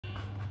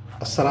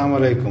আসসালামু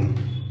আলাইকুম।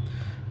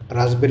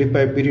 রাসবেরি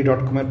পাই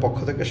বিডি.com এর পক্ষ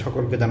থেকে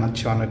সকলকে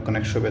জানাচ্ছি অনেক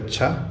অনেক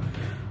শুভেচ্ছা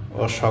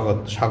ও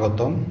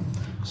স্বাগতম।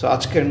 সো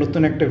আজকের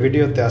নতুন একটা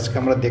ভিডিওতে আজকে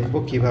আমরা দেখব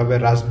কিভাবে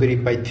রাসবেরি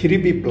পাই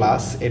 3B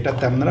প্লাস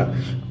এটাতে আমরা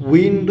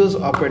উইন্ডোজ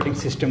অপারেটিং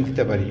সিস্টেম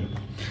দিতে পারি।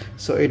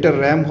 সো এটার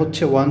র্যাম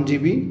হচ্ছে 1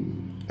 GB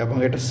এবং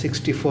এটা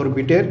 64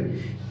 বিটের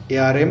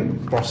ARM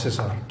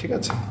প্রসেসর, ঠিক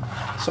আছে।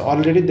 সো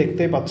অলরেডি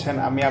দেখতেই পাচ্ছেন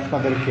আমি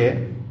আপনাদেরকে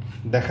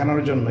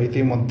দেখানোর জন্য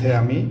ইতিমধ্যে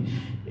আমি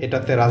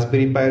এটাতে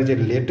রাসবেরি পাইয়ের যে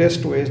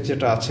লেটেস্ট ওএস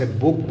যেটা আছে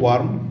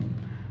বুকওয়ার্ম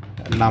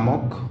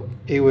নামক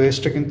এই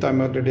ওএসটা কিন্তু আমি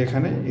অলরেডি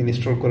এখানে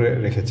ইনস্টল করে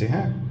রেখেছি।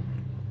 হ্যাঁ,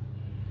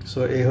 সো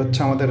এই হচ্ছে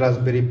আমাদের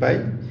রাসবেরি পাই।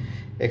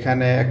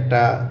 এখানে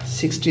একটা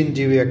 16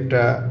 GB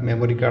একটা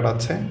মেমোরি কার্ড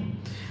আছে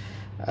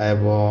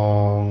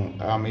এবং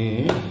আমি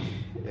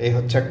এই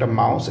হচ্ছে একটা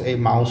মাউস, এই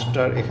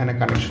মাউসটার এখানে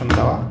কানেকশন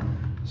দেওয়া।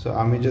 সো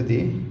আমি যদি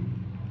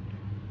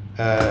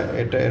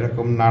এটা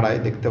এরকম নাড়াই,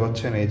 দেখতে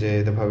পাচ্ছেন এই যে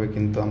এভাবে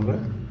কিন্তু আমরা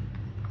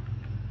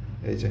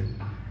এই যে,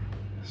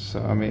 সো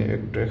আমি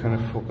একটু এখানে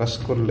ফোকাস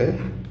করলে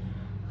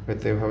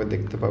হয়তো এভাবে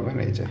দেখতে পাবেন,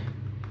 এই যে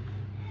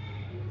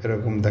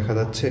এরকম দেখা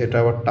যাচ্ছে। এটা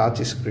আবার টাচ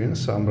স্ক্রিন,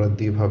 সো আমরা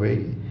দুইভাবেই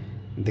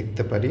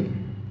দেখতে পারি।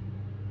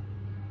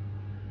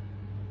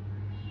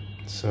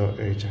 সো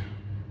এই যে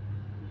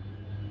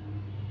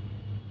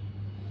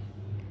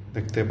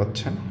দেখতে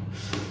পাচ্ছেন।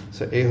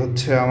 সো এই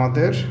হচ্ছে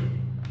আমাদের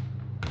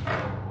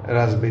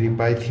রাসবেরি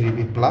পাই 3B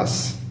প্লাস।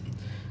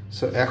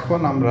 সো এখন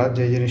আমরা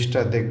যে জিনিসটা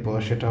দেখব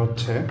সেটা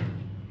হচ্ছে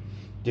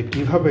যে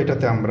কীভাবে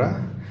এটাতে আমরা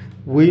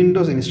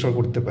উইন্ডোজ ইনস্টল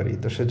করতে পারি।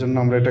 তো সেজন্য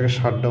আমরা এটাকে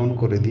শাটডাউন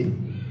করে দিই।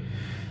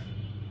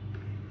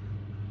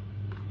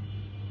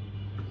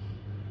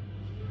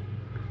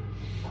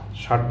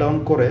 শাটডাউন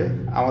করে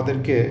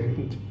আমাদেরকে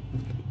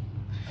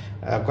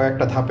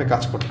কয়েকটা ধাপে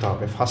কাজ করতে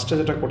হবে। ফার্স্টে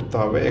যেটা করতে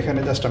হবে, এখানে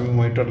জাস্ট আমি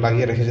মনিটর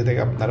লাগিয়ে রেখেছি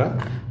দেখে আপনারা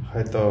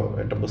হয়তো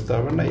এটা বুঝতে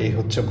পারবেন না, এই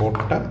হচ্ছে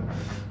বোর্ডটা।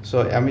 সো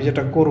আমি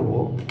যেটা করব,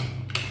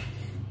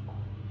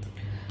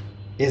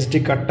 এসডি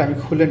কার্ডটা আমি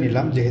খুলে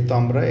নিলাম, যেহেতু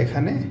আমরা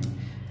এখানে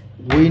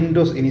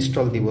উইন্ডোজ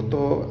ইনস্টল দিব।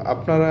 তো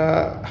আপনারা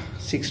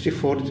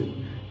 64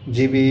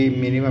 GB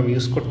মিনিমাম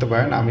ইউজ করতে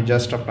পারেন। আমি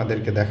জাস্ট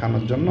আপনাদেরকে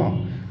দেখানোর জন্য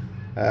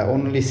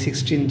অনলি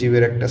 16 GB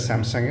একটা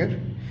স্যামসাংয়ের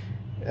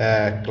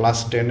ক্লাস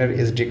 10-এর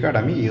এসডি কার্ড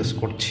আমি ইউজ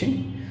করছি।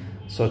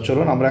 সো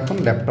চলুন আমরা এখন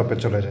ল্যাপটপে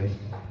চলে যাই।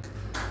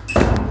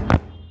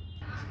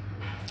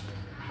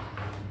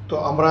 তো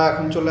আমরা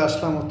এখন চলে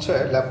আসলাম হচ্ছে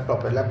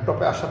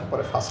ল্যাপটপে আসার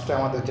পরে ফার্স্টে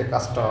আমাদের যে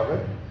কাজটা হবে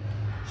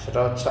সেটা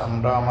হচ্ছে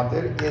আমরা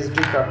আমাদের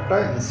এসডি কার্ডটা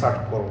ইনসার্ট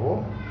করব।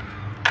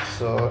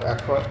 সো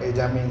এখন এই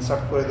যে আমি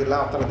ইনসার্ট করে দিলাম,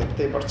 আপনারা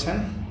দেখতেই পাচ্ছেন।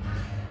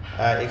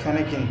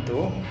 এখানে কিন্তু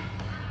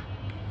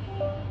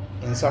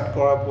ইনসার্ট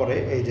করার পরে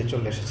এই যে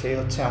চলে এসেছে, এই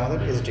হচ্ছে আমাদের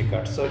এসডি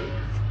কার্ড। সো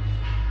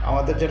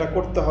আমাদের যেটা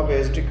করতে হবে,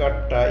 এসডি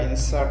কার্ডটা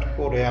ইনসার্ট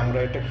করে আমরা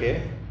এটাকে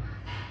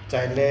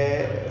চাইলে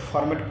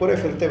ফরম্যাট করে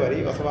ফেলতে পারি,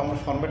 অথবা আমরা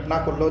ফরম্যাট না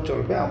করলেও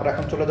চলবে। আমরা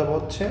এখন চলে যাব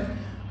হচ্ছে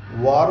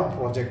ওয়ার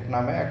প্রজেক্ট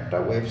নামে একটা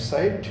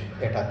ওয়েবসাইট,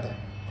 এটাতে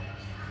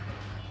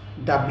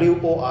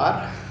WOR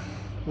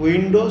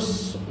উইন্ডোজ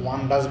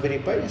 1 রাসবেরি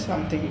পাই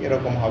সামথিং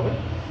এরকম হবে।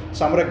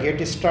 সো আমরা গেট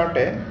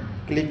স্টার্টে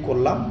ক্লিক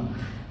করলাম।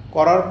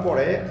 করার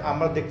পরে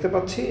আমরা দেখতে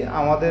পাচ্ছি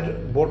আমাদের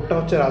বোর্ডটা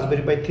হচ্ছে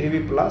রাসবেরি পাই 3B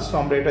প্লাস। সো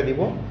আমরা এটা দিব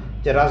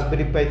যে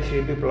রাসবেরি পাই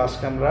 3B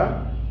প্লাসকে আমরা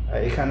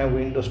এখানে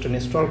উইন্ডোজটা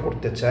ইনস্টল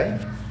করতে চাই।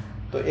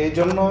 তো এই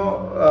জন্য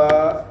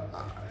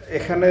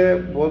এখানে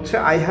বলছে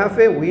I have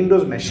a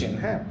Windows machine.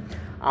 হ্যাঁ,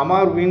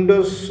 আমার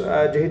উইন্ডোজ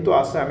যেহেতু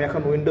আছে, আমি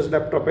এখন উইন্ডোজ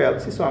ল্যাপটপে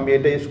আছি, সো আমি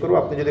এটা ইউজ করবো।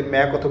 আপনি যদি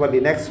ম্যাক অথবা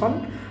লিনাক্স হন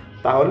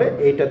তাহলে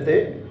এইটাতে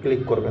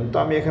ক্লিক করবেন। তো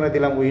আমি এখানে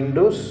দিলাম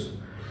উইন্ডোজ,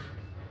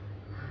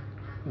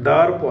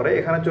 দেওয়ার পরে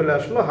এখানে চলে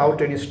আসলো how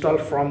to install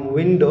from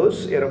Windows,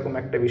 এরকম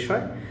একটা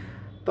বিষয়।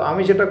 তো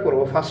আমি যেটা করব,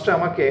 ফার্স্টে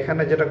আমাকে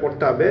এখানে যেটা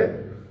করতে হবে,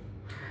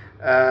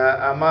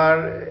 আমার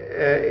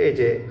এই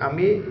যে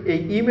আমি এই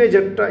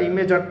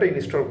ইমেজারটা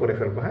ইনস্টল করে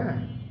ফেলবো। হ্যাঁ,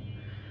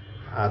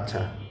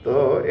 আচ্ছা। তো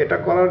এটা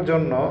করার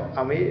জন্য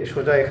আমি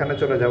সোজা এখানে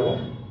চলে যাব।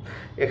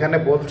 এখানে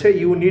বলছে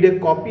you need a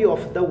copy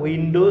of the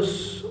Windows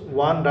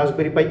 1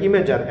 raspberry pi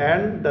imager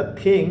and the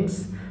things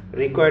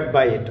required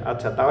by ইট।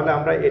 আচ্ছা, তাহলে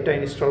আমরা এটা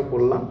ইনস্টল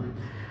করলাম,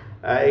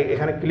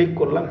 এখানে ক্লিক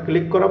করলাম।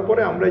 ক্লিক করার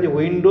পরে আমরা যে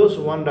উইন্ডোজ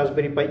 1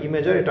 রাসবেরি পাই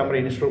ইমেজার এটা আমরা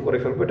ইনস্টল করে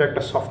ফেলবো। এটা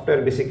একটা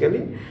সফটওয়্যার,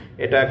 বেসিক্যালি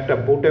এটা একটা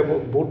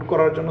বুট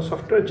করার জন্য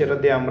সফটওয়্যার, যেটা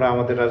দিয়ে আমরা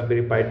আমাদের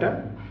রাসবেরি পাইটা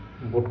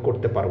বুট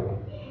করতে পারবো।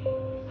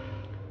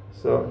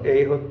 সো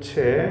এই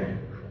হচ্ছে,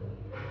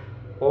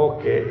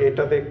 ওকে,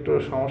 এটাতে একটু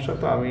সমস্যা।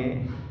 তো আমি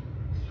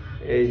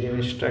এই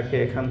জিনিসটাকে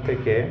এখান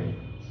থেকে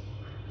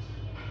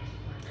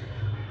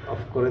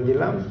অফ করে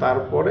দিলাম।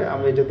 তারপরে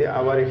আমি যদি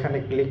আবার এখানে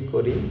ক্লিক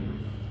করি,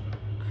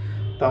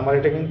 তো আমার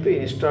এটা কিন্তু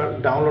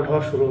ডাউনলোড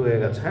হওয়া শুরু হয়ে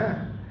গেছে। হ্যাঁ,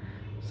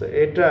 সো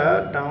এটা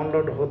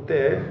ডাউনলোড হতে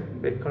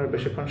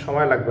বেশিক্ষণ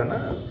সময় লাগবে না।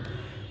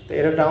 তো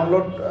এটা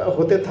ডাউনলোড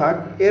হতে থাক।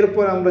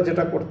 এরপর আমরা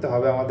যেটা করতে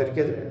হবে,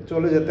 আমাদেরকে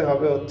চলে যেতে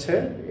হবে হচ্ছে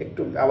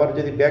একটু, আবার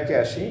যদি ব্যাকে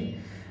আসি,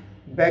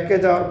 ব্যাকে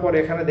যাওয়ার পর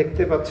এখানে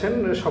দেখতে পাচ্ছেন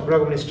সব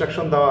রকম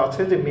ইনস্ট্রাকশন দেওয়া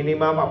আছে যে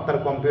মিনিমাম আপনার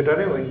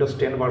কম্পিউটারে উইন্ডোজ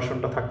 10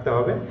 ভার্সনটা থাকতে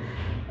হবে।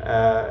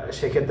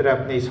 সেক্ষেত্রে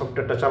আপনি এই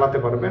সফটওয়্যারটা চালাতে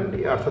পারবেন,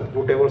 অর্থাৎ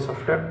বুটেবল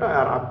সফটওয়্যারটা।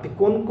 আর আপনি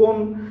কোন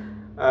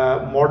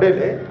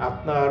মডেলে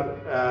আপনার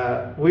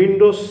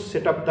উইন্ডোজ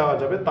সেটআপ দেওয়া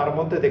যাবে। তার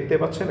মধ্যে দেখতে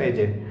পাচ্ছেন এই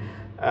যে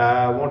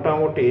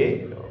মোটামুটি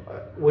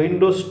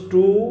উইন্ডোজ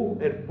 2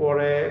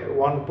 এরপরে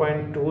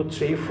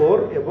 1.234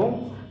 এবং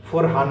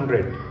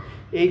 400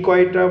 এই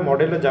কয়টা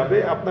মডেলে যাবে।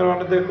 আপনারা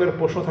অনেকের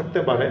প্রশ্ন থাকতে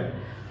পারে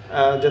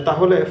যে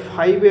তাহলে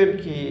 5-এর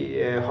কি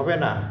হবে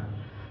না?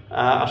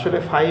 আসলে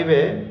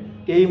 5-এ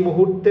এই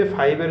মুহূর্তে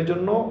 5-এর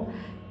জন্য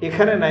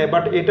এখানে নাই,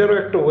 বাট এটারও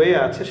একটা ওয়ে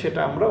আছে, সেটা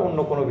আমরা অন্য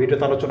কোনো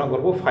ভিডিওতে আলোচনা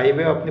করব।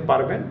 5-এ আপনি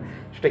পারবেন,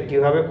 সেটা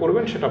কীভাবে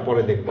করবেন সেটা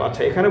পরে দেখব।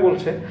 আচ্ছা, এখানে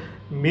বলছে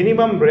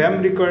minimum RAM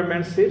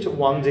requirements is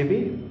 1 GB,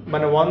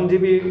 মানে 1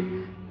 GB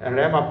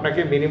র্যাম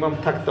আপনাকে মিনিমাম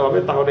থাকতে হবে,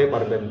 তাহলেই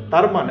পারবেন।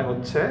 তার মানে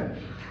হচ্ছে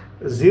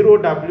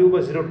 0W বা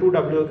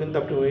 02W কিন্তু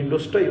আপনি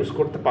উইন্ডোজটা ইউজ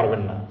করতে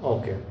পারবেন না।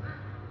 ওকে,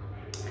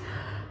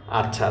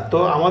 আচ্ছা, তো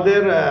আমাদের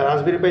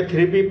রাসবেরি পাই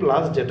 3B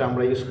প্লাস যেটা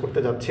আমরা ইউজ করতে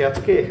যাচ্ছি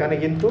আজকে, এখানে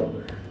কিন্তু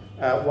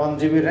 1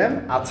 GB র্যাম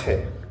আছে।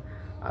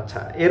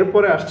 আচ্ছা,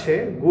 এরপরে আসছে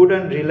good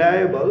and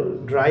reliable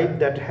drive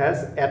that has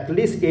at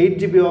least 8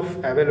 GB of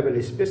available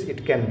space it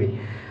can be.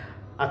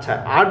 আচ্ছা,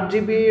 8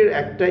 GBর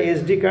একটা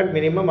SD কার্ড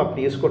মিনিমাম আপনি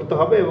ইউজ করতে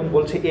হবে, এবং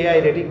বলছে AI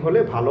রেটিং হলে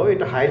ভালো,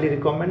 এটা হাইলি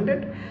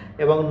রিকমেন্ডেড,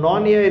 এবং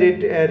নন AI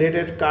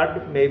rated card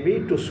maybe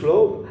two slow,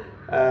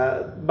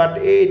 but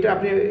এটা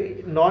আপনি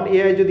নন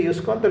AI যদি ইউজ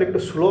করেন তাহলে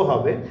একটু স্লো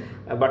হবে,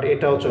 বাট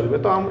এটাও চলবে।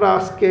 তো আমরা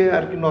আজকে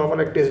আর কি নর্মাল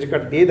একটা SD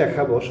কার্ড দিয়ে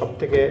দেখাবো সব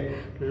থেকে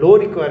লো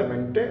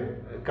রিকোয়ারমেন্টে,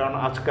 কারণ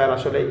আজকাল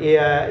আসলে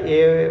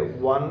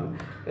A1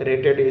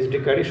 রেটেড SD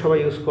কার্ডই সবাই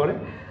ইউজ করে।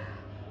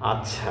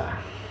 আচ্ছা,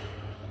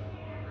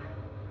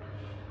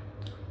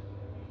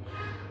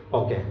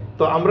 ওকে,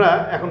 তো আমরা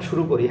এখন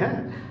শুরু করি। হ্যাঁ,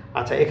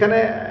 আচ্ছা, এখানে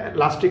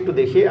লাস্টে একটু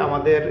দেখি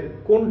আমাদের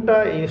কোনটা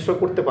ইনস্টল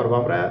করতে পারবো।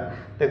 আমরা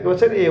দেখতে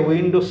পাচ্ছেন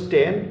উইন্ডোজ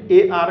 10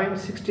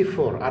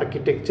 ARM64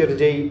 আর্কিটেকচার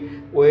যেই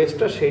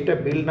ওএসটা, সেইটা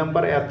বিল্ড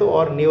নাম্বার এত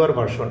আর নিউয়ার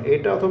ভার্সন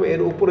এটা, অথবা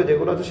এর উপরে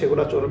যেগুলো আছে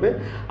সেগুলো চলবে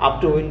আপ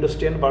টু উইন্ডোজ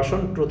 10 ভার্সন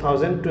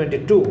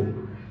 2022।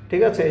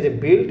 ঠিক আছে, এই যে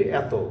বিল্ড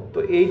এত, তো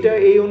এইটা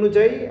এই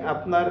অনুযায়ী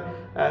আপনার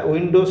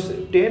উইন্ডোজ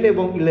 10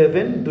 এবং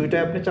 11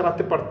 দুইটাই আপনি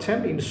চালাতে পারছেন,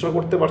 ইনস্টল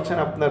করতে পারছেন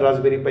আপনার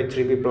রাসবেরি পাই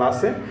 3B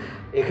প্লাসে।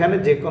 এখানে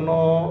যে কোনো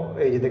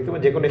এই যে দেখতে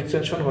পাবেন যে কোনো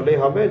এক্সটেনশন হলেই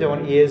হবে, যেমন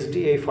ESD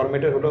এই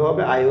ফরম্যাটের হলেও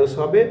হবে, iOS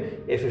হবে,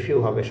 FFU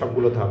হবে,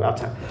 সবগুলোতে হবে।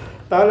 আচ্ছা,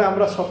 তাহলে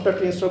আমরা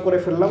সফটওয়্যারটি ইনস্টল করে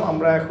ফেললাম,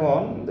 আমরা এখন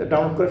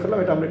ডাউনলোড করে ফেললাম,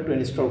 এটা আমরা একটু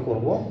ইনস্টল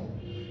করব।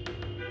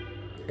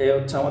 এই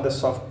হচ্ছে আমাদের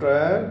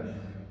সফটওয়্যার।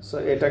 সো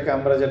এটাকে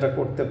আমরা যেটা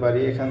করতে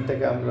পারি, এখান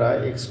থেকে আমরা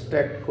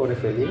এক্সট্র্যাক্ট করে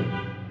ফেলি।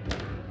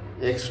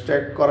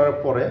 এক্সট্র্যাক্ট করার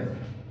পরে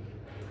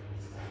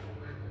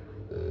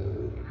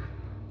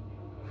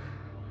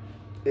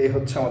এই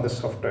হচ্ছে আমাদের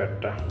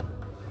সফটওয়্যারটা।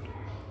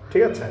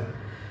 ঠিক আছে,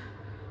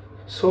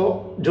 সো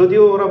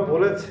যদিও ওরা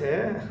বলেছে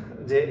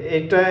যে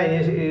এটা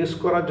ইউজ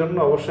করার জন্য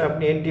অবশ্যই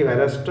আপনি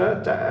অ্যান্টিভাইরাসটা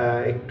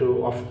একটু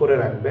অফ করে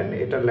রাখবেন,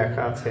 এটা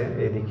লেখা আছে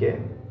এদিকে।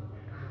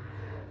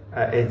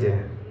 এই যে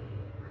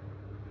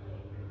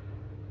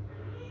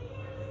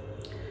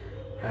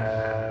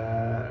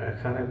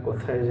এখানে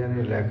কোথায় জানি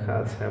লেখা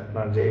আছে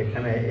আপনার যে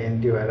এখানে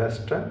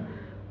অ্যান্টিভাইরাসটা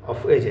অফ,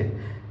 এই যে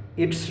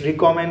it's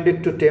recommended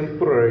two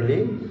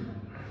temporarily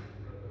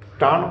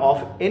turn off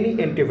any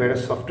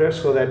antivirus software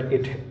so that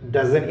it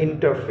doesn't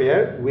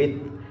interfere with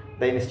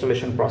the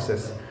installation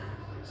process.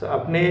 So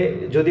আপনি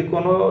যদি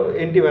কোনো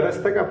অ্যান্টিভাইরাস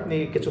থাকে আপনি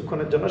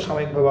কিছুক্ষণের জন্য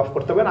সাময়িকভাবে অফ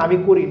করতে পারেন। আমি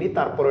করিনি,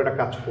 তারপরে এটা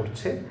কাজ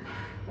করছে।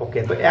 ওকে,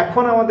 তো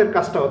এখন আমাদের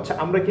কাজটা হচ্ছে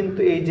আমরা কিন্তু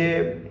এই যে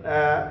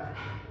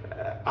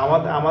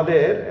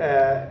আমাদের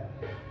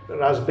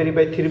রাসবেরি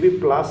পাই 3B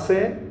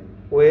প্লাসে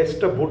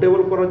ওএসটা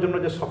বুটেবল করার জন্য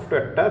যে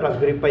সফটওয়্যারটা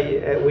রাসবেরি পাই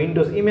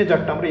উইন্ডোজ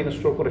ইমেজারটা আমরা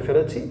ইনস্টল করে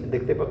ফেলেছি,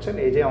 দেখতে পাচ্ছেন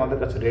এই যে আমাদের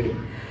কাছে রেডি।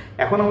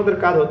 এখন আমাদের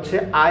কাজ হচ্ছে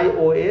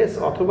iOS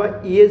অথবা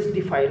ESD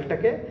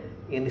ফাইলটাকে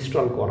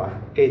ইনস্টল করা।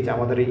 এই যে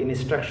আমাদের এই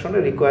ইনস্ট্রাকশনে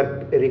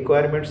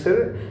রিকোয়ারমেন্টসের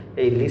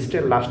এই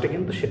লিস্টের লাস্টে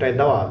কিন্তু সেটাই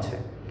দেওয়া আছে।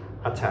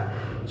 আচ্ছা,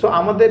 সো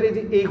আমাদের এই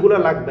যে এইগুলো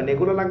লাগবে না,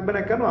 এগুলো লাগবে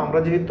না কেন? আমরা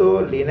যেহেতু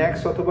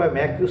লিনাক্স অথবা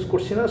ম্যাক ইউজ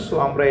করছি না, সো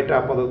আমরা এটা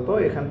আপাতত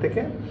এখান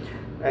থেকে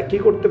কি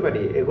করতে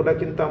পারি, এগুলা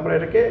কিন্তু আমরা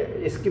এটাকে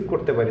স্কিপ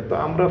করতে পারি। তো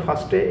আমরা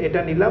ফার্স্টে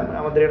এটা নিলাম,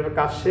 আমাদের এটার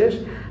কাজ শেষ,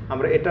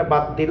 আমরা এটা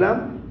বাদ দিলাম,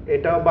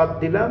 এটাও বাদ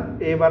দিলাম,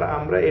 এবার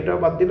আমরা এটাও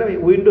বাদ দিলাম।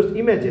 উইন্ডোজ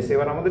ইমেজেস,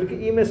 এবার আমাদেরকে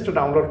ইমেজটা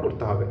ডাউনলোড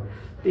করতে হবে।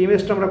 তো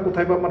ইমেজটা আমরা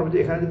কোথায় পাবো? আমরা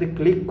এখানে যদি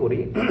ক্লিক করি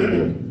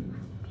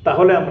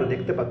তাহলে আমরা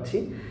দেখতে পাচ্ছি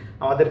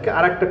আমাদেরকে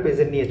আর একটা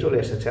পেজে নিয়ে চলে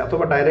এসেছে,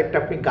 অথবা ডাইরেক্ট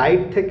আপনি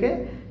গাইড থেকে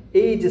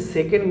এই যে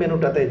সেকেন্ড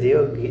মেনুটাতে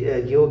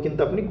গিয়েও কিন্তু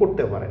আপনি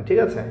করতে পারেন। ঠিক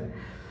আছে,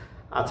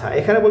 আচ্ছা,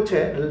 এখানে বলছে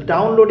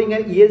downloading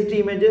and ESD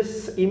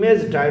image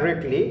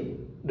directly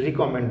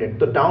recommended.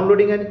 তো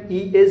downloading and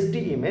ESD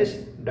image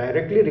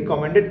directly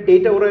recommended,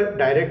 এইটা ওরা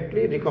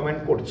ডাইরেক্টলি রিকমেন্ড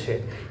করছে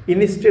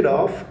ইনস্টেড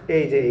অফ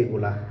এই যে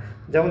এইগুলা।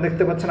 যেমন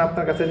দেখতে পাচ্ছেন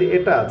আপনার কাছে যে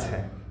এটা আছে,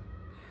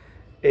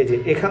 এই যে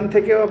এখান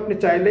থেকেও আপনি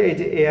চাইলে এই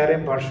যে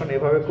ARM ভার্সন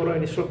এভাবে করে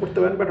ইনস্টল করতে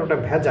পারেন, বাট ওটা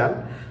ভেজাল।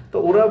 তো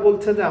ওরা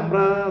বলছে যে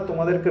আমরা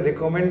তোমাদেরকে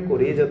রেকমেন্ড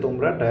করি যে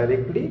তোমরা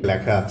ডাইরেক্টলি,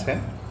 লেখা আছে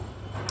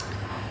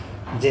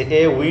যে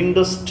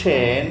উইন্ডোজ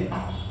 10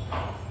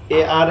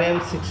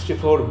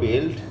 ARM64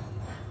 বিল্ড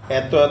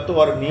এত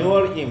আর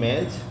newer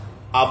image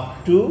up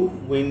to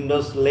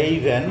Windows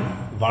 11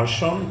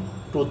 version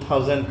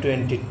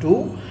 2022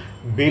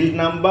 build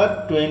number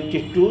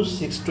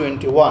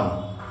 22621,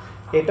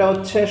 এটা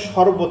হচ্ছে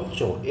সর্বোচ্চ।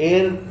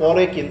 এর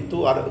পরে কিন্তু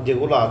আর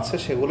যেগুলো আছে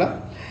সেগুলো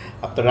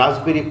আপনার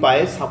রাসবেরি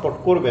পায়ে সাপোর্ট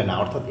করবে না,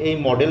 অর্থাৎ এই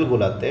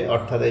মডেলগুলোতে,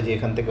 অর্থাৎ এই যে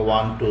এখান থেকে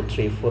 1 2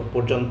 3 4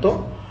 পর্যন্ত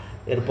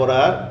এরপর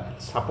আর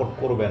সাপোর্ট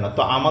করবে না।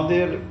 তো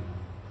আমাদের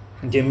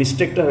যে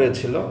মিস্টেকটা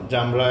হয়েছিল যে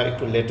আমরা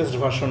একটু লেটেস্ট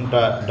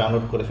ভার্সনটা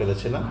ডাউনলোড করে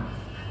ফেলেছিলাম।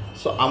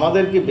 সো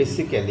আমাদেরকে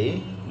বেসিক্যালি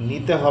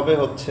নিতে হবে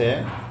হচ্ছে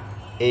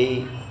এই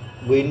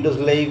উইন্ডোজ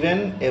 11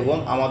 এবং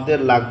আমাদের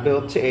লাগবে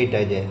হচ্ছে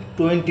এইটাই যে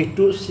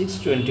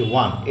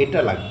 22621, এটা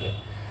লাগবে।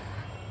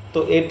 তো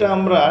এটা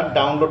আমরা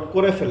ডাউনলোড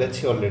করে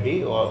ফেলেছি অলরেডি,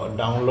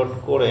 ডাউনলোড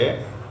করে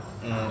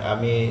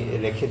আমি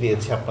রেখে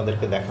দিয়েছি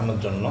আপনাদেরকে দেখানোর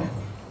জন্য।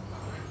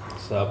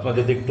 সো আপনারা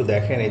যদি একটু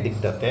দেখেন এই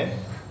দিকটাতে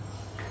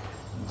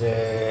যে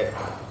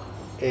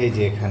এই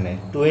যে এখানে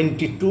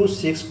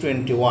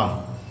 22621,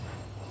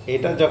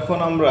 এটা যখন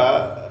আমরা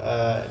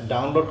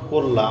ডাউনলোড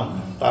করলাম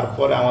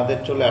তারপরে আমাদের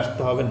চলে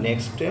আসতে হবে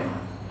নেক্সটে।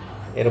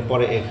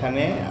 এরপরে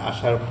এখানে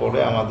আসার পরে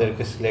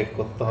আমাদেরকে সিলেক্ট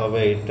করতে হবে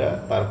এইটা,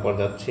 তারপর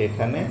যাচ্ছি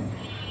এখানে।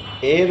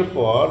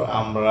 এরপর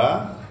আমরা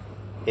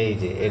এই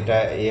যে এটা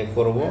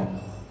করব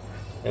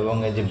এবং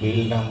এই যে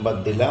বিল্ড নাম্বার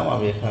দিলাম,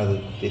 আমি এখানে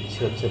দিচ্ছি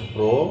হচ্ছে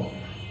প্রো,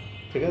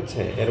 ঠিক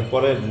আছে।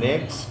 এরপরে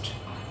নেক্সট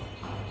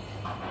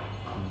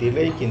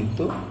দিলেই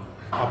কিন্তু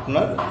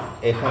আপনার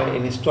এখানে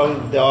ইনস্টল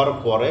দেওয়ার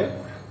পরে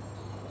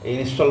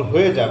ইনস্টল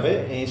হয়ে যাবে।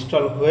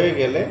 ইনস্টল হয়ে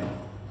গেলে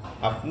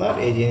আপনার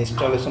এই যে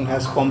ইনস্টলেশন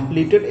হ্যাজ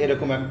কমপ্লিটেড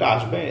এরকম একটা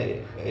আসবে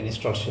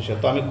ইনস্টল শেষে।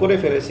 তো আমি করে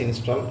ফেলেছি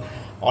ইনস্টল,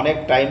 অনেক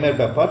টাইমের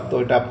ব্যাপার, তো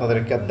এটা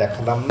আপনাদেরকে আর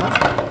দেখালাম না।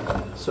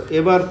 সো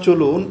এবার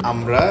চলুন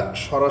আমরা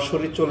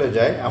সরাসরি চলে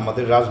যাই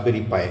আমাদের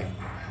রাসবেরি পায়ে।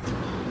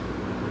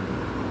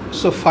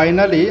 সো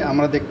ফাইনালি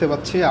আমরা দেখতে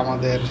পাচ্ছি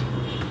আমাদের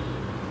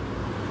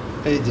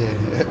এই যে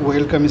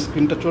ওয়েলকাম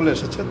স্ক্রিনটা চলে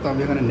এসেছে। তো আমি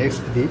এখানে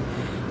নেক্সট দিই।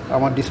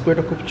 আমার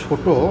ডিসপ্লেটা খুব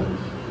ছোট,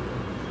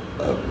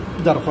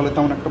 যার ফলে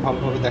তেমন একটা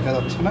ভালোভাবে দেখা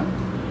যাচ্ছে না,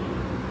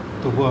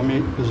 তবুও আমি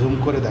জুম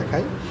করে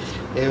দেখাই।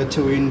 এই হচ্ছে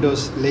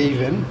উইন্ডোজ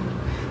 11,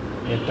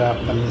 এটা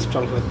আপনার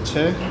ইনস্টল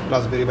হচ্ছে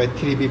রাসবেরি পাই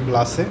 3B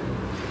প্লাসে।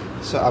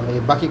 সো আমি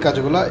বাকি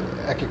কাজগুলো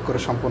এক এক করে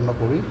সম্পন্ন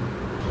করি।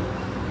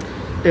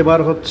 এবার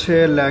হচ্ছে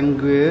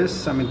ল্যাঙ্গুয়েজ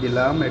আমি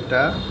দিলাম,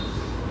 এটা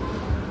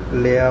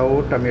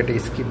লেআউট আমি এটা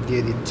স্কিপ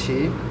দিয়ে দিচ্ছি।